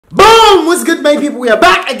Boom! What's good, my people? We are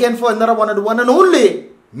back again for another one of the one and only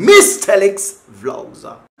Mystelics vlogs.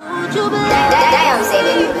 Welcome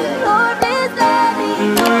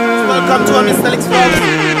to our Mystelics vlogs.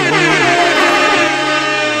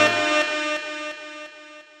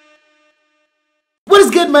 What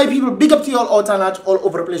is good, my people? Big up to you all time all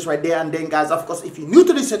over the place right there. And then, guys, of course, if you're new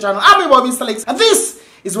to this channel, I'm your boy Mystelics, and this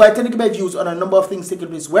is where I tend to give my views on a number of things taking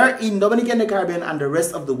place where in Dominica and the Caribbean and the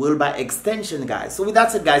rest of the world by extension, guys. So with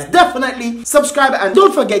that said, guys, definitely subscribe and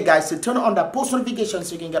don't forget, guys, to turn on that post notifications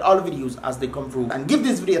so you can get all the videos as they come through, and give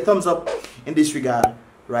this video a thumbs up in this regard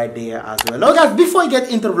right there as well. Now, guys, before I get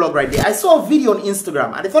into the vlog right there, I saw a video on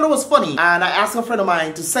Instagram and I thought it was funny, and I asked a friend of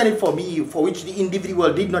mine to send it for me, for which the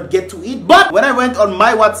individual did not get to it. But when I went on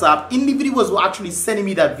my WhatsApp, individuals were actually sending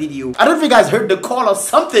me that video. I don't know if you guys heard the call or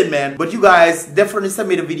something, man, but you guys definitely sent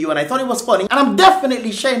me the video and I thought it was funny, and I'm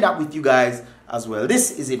definitely sharing that with you guys as well.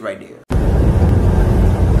 This is it right there.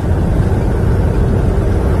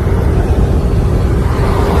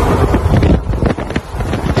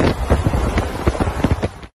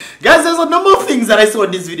 Guys, there's a number of things that I saw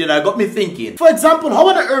in this video that got me thinking. For example, how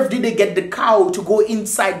on earth did they get the cow to go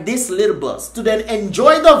inside this little bus to then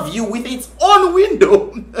enjoy the view with its own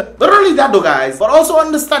window? Not only that though, guys, but also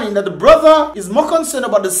understanding that the brother is more concerned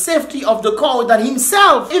about the safety of the cow than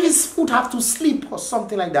himself if his foot have to sleep or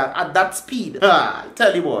something like that at that speed. I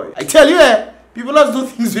tell you, boy. I tell you, people just do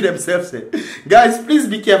things with themselves. Guys, please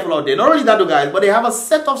be careful out there. Not only that though, guys, but they have a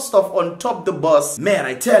set of stuff on top the bus. Man,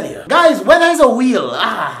 I tell you. Guys, where there's a wheel,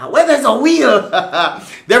 where there's a wheel,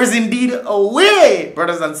 there is indeed a way,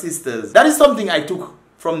 brothers and sisters. That is something I took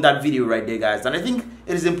from that video right there, guys. And I think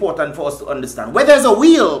it is important for us to understand. Where there's a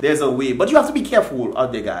wheel, there's a way. But you have to be careful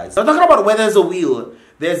out there, guys. I'm talking about where there's a wheel,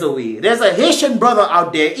 there's a way. There's a Haitian brother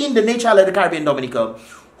out there in the nature of the Caribbean, Dominica,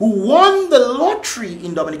 who won the lottery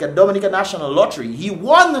in Dominica National Lottery. He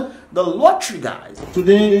won the lottery, guys.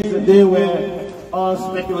 Today is the day where all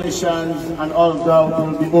speculations and all doubt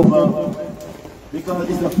will be over, because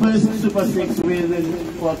it's the first Super 6 win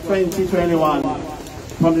for 2021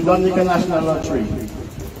 from the Dominica National Lottery.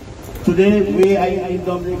 Today we in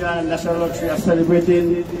Dominica National Lottery are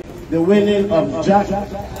celebrating the winning of Jackie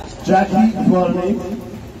Volney,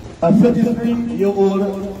 a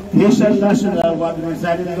 33-year-old Haitian national who had been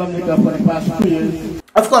residing in Dominica for the past 2 years.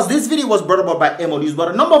 Of course, this video was brought about by MODs,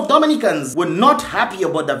 but a number of Dominicans were not happy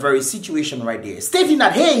about that very situation right there, stating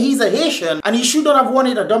that, hey, he's a Haitian and he should not have won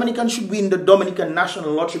it. A Dominican should win the Dominican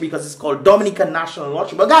National Lottery because it's called Dominica National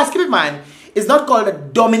Lottery. But guys, keep in mind, it's not called the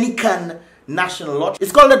Dominican National Lottery.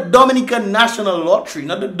 It's called the Dominican National Lottery,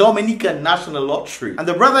 not the Dominican National Lottery. And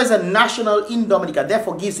the brother is a national in Dominica,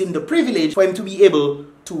 therefore gives him the privilege for him to be able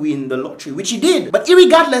to win the lottery, which he did. But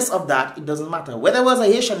regardless of that, it doesn't matter. Whether it was a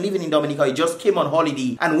Haitian living in Dominica, he just came on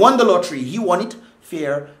holiday and won the lottery, he won it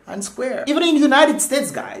fair and square. Even in the United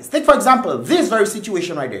States, guys, take for example this very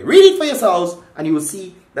situation right there. Read it for yourselves and you will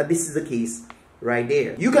see that this is the case right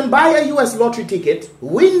there. You can buy a US lottery ticket,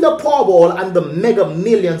 win the Powerball and the Mega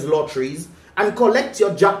Millions lotteries, and collect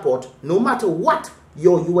your jackpot no matter what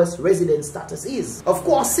your US resident status is. Of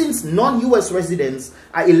course, since non-US residents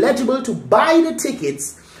are eligible to buy the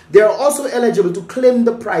tickets, they are also eligible to claim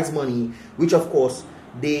the prize money, which of course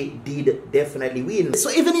they did definitely win.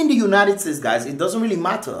 So even in the United States, guys, it doesn't really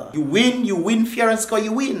matter. You win fair and square,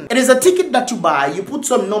 you win. It is a ticket that you buy, you put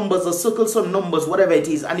some numbers or circle some numbers, whatever it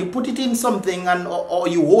is, and you put it in something, and or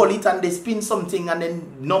you hold it and they spin something and then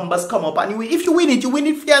numbers come up and you win. If you win it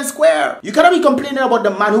fair and square. You cannot be complaining about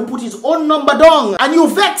the man who put his own number down and you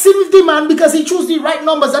vexing with the man because he chose the right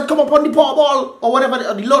numbers that come up on the Powerball or whatever,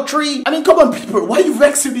 the lottery. I mean, come on people, why are you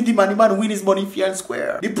vexing with the man? The man win his money fair and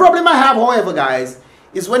square. The problem I have, however, guys,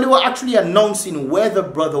 is when they were actually announcing where the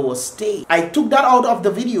brother was staying. I took that out of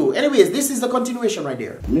the video. Anyways, this is the continuation right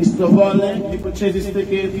there. Mr. Volney, he purchased his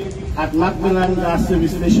ticket at Macmillan Gas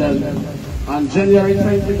Service Station on January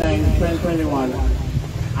 29, 2021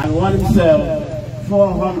 and won himself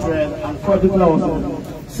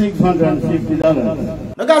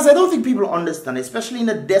 $440,650. Now guys, I don't think people understand, especially in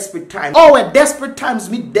a desperate time. Oh, where desperate times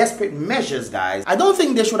meet desperate measures, guys. I don't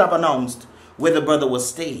think they should have announced where the brother was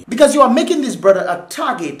staying, because you are making this brother a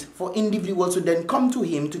target for individuals who then come to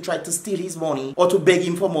him to try to steal his money or to beg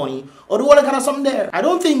him for money or do all that kind of something there. I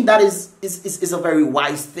don't think that is a very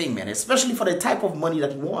wise thing, man, especially for the type of money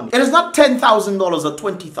that he won. It is not $10,000 or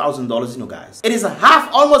 $20,000, you know, guys. It is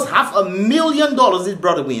almost $500,000 this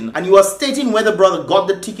brother win, and you are stating where the brother got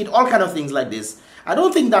the ticket, all kind of things like this. I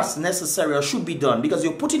don't think that's necessary or should be done, because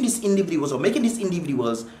you're putting these individuals or making these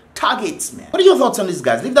individuals targets, man. What are your thoughts on this,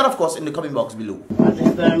 guys? Leave that, of course, in the comment box below. At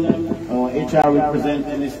this time, our HR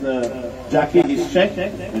representative, Mr. Jackie, is check.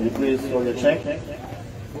 Can you please hold your check?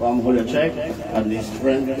 hold your check and this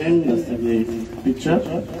friend with him, just take the picture.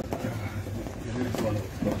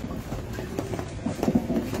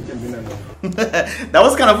 That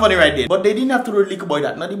was kind of funny right there. But they didn't have to really boy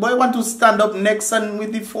that. Now the boy want to stand up next and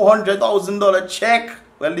with the $400,000 check.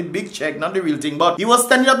 Well, the big check, not the real thing. But he was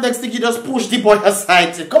standing up next to you, just push the boy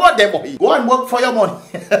aside. Say, come on there, boy. Go and work for your money.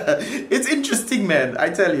 It's interesting, man. I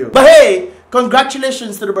tell you. But hey,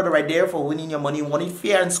 congratulations to the brother right there for winning your money. You won it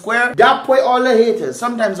fair and square. That way all the haters.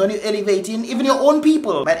 Sometimes when you're elevating, even your own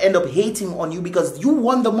people might end up hating on you because you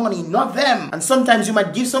won the money, not them. And sometimes you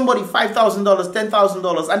might give somebody $5,000,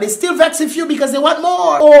 $10,000 and they still vex with you because they want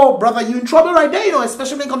more. Oh, brother, you're in trouble right there, you know,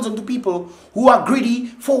 especially when it comes to people who are greedy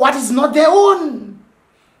for what is not their own.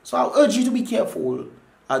 So I'll urge you to be careful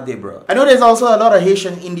out there, bro. I know there's also a lot of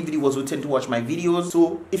Haitian individuals who tend to watch my videos.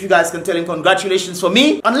 So if you guys can tell him congratulations for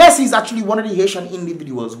me, unless he's actually one of the Haitian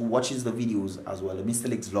individuals who watches the videos as well, the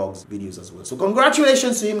Mystelics vlogs videos as well. So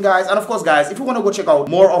congratulations to him, guys. And of course, guys, if you want to go check out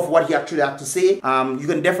more of what he actually had to say, you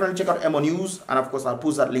can definitely check out Emo News. And of course, I'll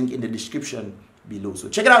post that link in the description below. So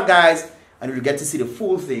check it out, guys, and you'll get to see the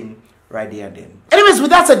full thing right there and then. Anyways, with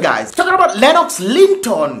that said, guys, talking about Lennox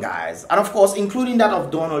Linton, guys, and of course including that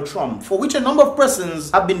of Donald Trump, for which a number of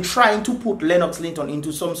persons have been trying to put Lennox Linton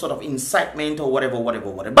into some sort of incitement or whatever.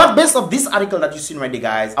 But based on this article that you've seen right there,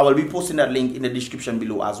 guys, I will be posting that link in the description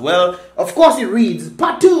below as well. Of course, it reads,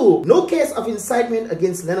 Part 2, no case of incitement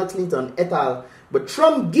against Lennox Linton et al., but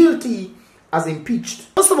Trump guilty as impeached.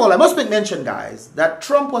 First of all, I must make mention, guys, that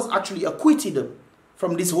Trump was actually acquitted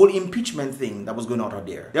from this whole impeachment thing that was going on out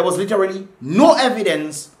there. There was literally no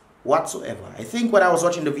evidence whatsoever. I think when I was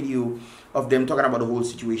watching the video of them talking about the whole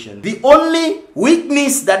situation, the only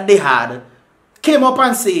witness that they had came up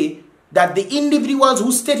and say that the individuals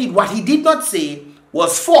who stated what he did not say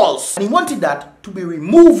was false. And he wanted that to be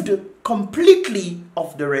removed completely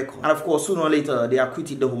off the record. And of course, sooner or later, they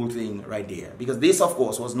acquitted the whole thing right there. Because this, of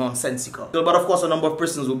course, was nonsensical. So, but of course, a number of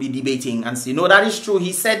persons will be debating and say, no, that is true.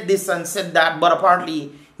 He said this and said that, but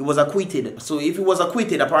apparently he was acquitted. So if he was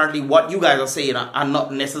acquitted, apparently what you guys are saying are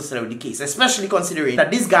not necessarily the case. Especially considering that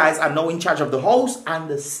these guys are now in charge of the House and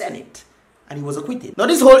the Senate. And he was acquitted. Now,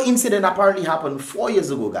 this whole incident apparently happened 4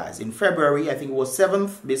 years ago, guys. In February, I think it was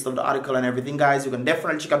 7th, based on the article and everything, guys. You can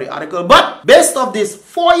definitely check out the article. But based off this,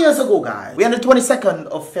 4 years ago, guys, we're on the 22nd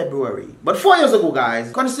of February. But 4 years ago,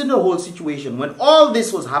 guys, consider the whole situation when all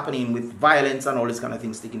this was happening with violence and all this kind of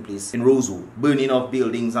things taking place in Roseville, burning of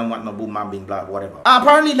buildings and whatnot, boom, bam, bing, blah, whatever.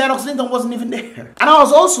 Apparently, Lennox Linton wasn't even there. And I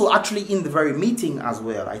was also actually in the very meeting as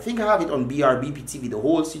well. I think I have it on BRBP TV, the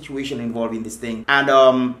whole situation involving this thing.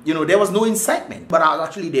 And, you know, there was no incitement, but I was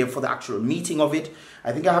actually there for the actual meeting of it.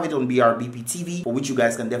 I think I have it on BRBP TV, for which you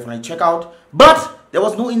guys can definitely check out. But there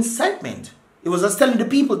was no incitement. It was just telling the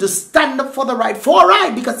people to stand up for the right,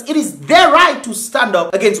 because it is their right to stand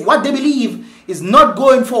up against what they believe is not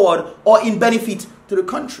going forward or in benefit to the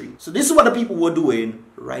country. So this is what the people were doing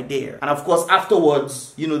right there. And of course,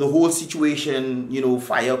 afterwards, you know, the whole situation, you know,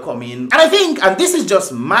 fire coming. And I think, and this is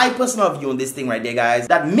just my personal view on this thing right there, guys,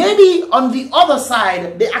 that maybe on the other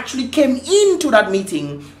side, they actually came into that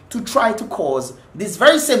meeting to try to cause this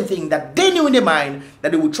very same thing that they knew in their mind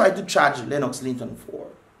that they would try to charge Lennox Linton for.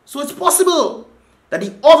 So it's possible that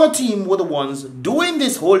the other team were the ones doing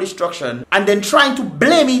this whole destruction and then trying to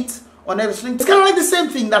blame it on Lennox Linton. It's kind of like the same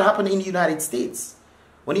thing that happened in the United States.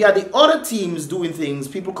 When you had the other teams doing things,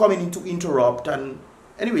 people coming in to interrupt, and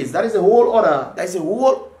anyways, that is a whole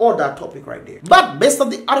other topic right there. But based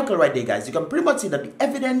on the article right there, guys, you can pretty much see that the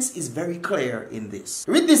evidence is very clear in this.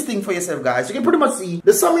 Read this thing for yourself, guys. You can pretty much see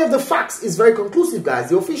the summary of the facts is very conclusive,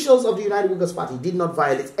 guys. The officials of the United Workers' Party did not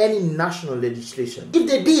violate any national legislation. If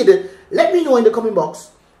they did, let me know in the comment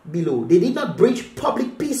box below. They did not breach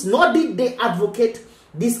public peace, nor did they advocate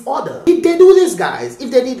disorder. Did they do this, guys?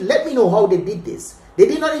 If they did, let me know how they did this. They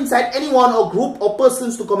did not incite anyone or group or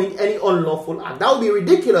persons to commit any unlawful act. That would be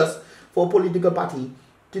ridiculous for a political party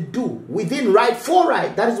to do. Within right for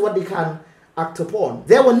right, that is what they can act upon.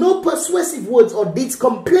 There were no persuasive words or deeds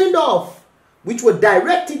complained of which were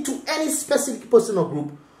directed to any specific person or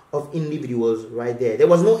group of individuals right there. There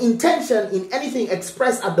was no intention in anything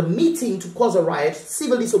expressed at the meeting to cause a riot,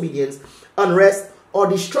 civil disobedience, unrest, or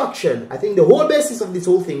destruction. I think the whole basis of this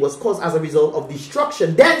whole thing was caused as a result of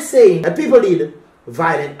destruction. Then saying that people did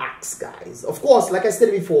violent acts, guys. Of course, like I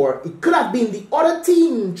said before, it could have been the other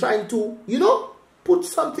team trying to, you know, put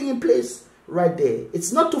something in place right there.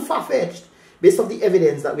 It's not too far-fetched based on the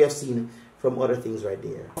evidence that we have seen from other things right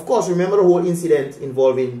there. Of course, remember the whole incident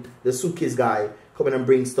involving the suitcase guy coming and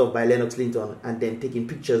bringing stuff by Lennox Linton and then taking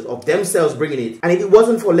pictures of themselves bringing it. And if it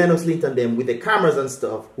wasn't for Lennox Linton, them with the cameras and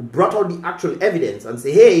stuff, who brought out the actual evidence and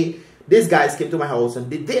say, hey, these guys came to my house and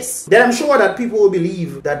did this. Then I'm sure that people will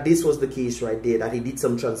believe that this was the case right there, that he did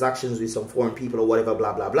some transactions with some foreign people or whatever,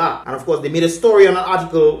 blah, blah, blah. And of course, they made a story on an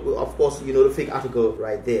article, of course, you know, the fake article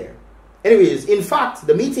right there. Anyways, in fact,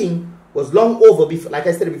 the meeting was long over before, like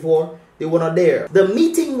I said before, they were not there. The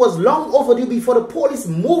meeting was long overdue before the police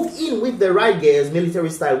moved in with the riot gears,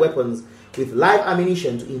 military-style weapons, with live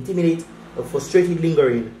ammunition to intimidate a frustrated,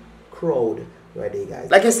 lingering crowd right there,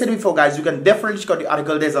 guys. Like I said before, guys, you can definitely check out the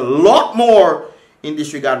article. There's a lot more in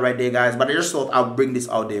this regard right there, guys, but I just thought I'll bring this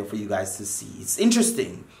out there for you guys to see. It's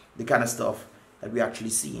interesting, the kind of stuff that we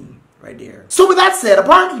actually seen right there. So with that said,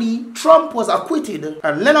 apparently Trump was acquitted,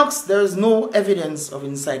 and Lennox, there is no evidence of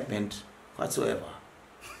incitement whatsoever.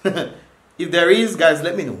 If there is, guys,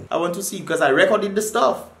 let me know. I want to see, because I recorded the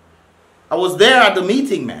stuff. I was there at the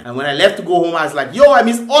meeting, man. And when I left to go home, I was like, yo, I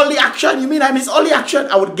missed all the action. You mean I missed all the action?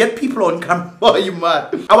 I would get people on camera. Oh, you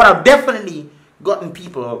mad? I would have definitely gotten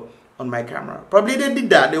people on my camera. Probably they did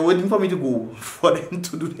that. They were waiting for me to go for them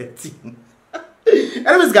to do their thing.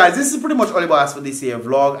 Anyways, guys, this is pretty much all about us for this here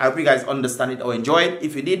vlog. I hope you guys understand it or enjoy it.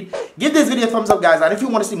 If you did, give this video a thumbs up, guys. And if you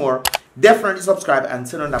want to see more, definitely subscribe and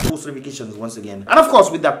turn on that post notifications once again. And of course,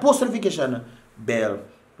 with that post notification bell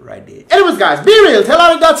right there. Anyways, guys, be real. Tell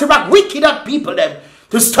all the dirty rock wicked people them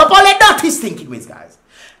to stop all the dirty stinking ways, guys.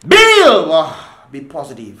 Be real. Oh, be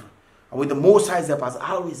positive. And with the most highs up as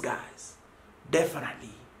always, guys. Definitely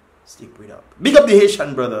stick with up. Big up the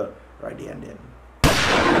Haitian brother right there and then.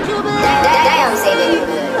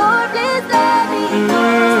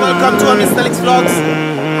 Welcome to our Mystelics vlogs.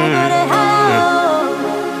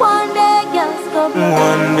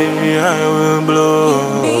 One day I will blow.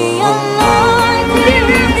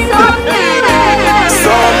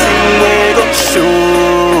 Something we gon' show.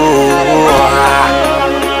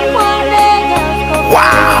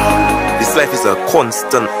 Wow, this life is a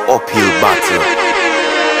constant uphill battle,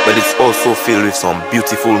 but it's also filled with some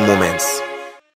beautiful moments.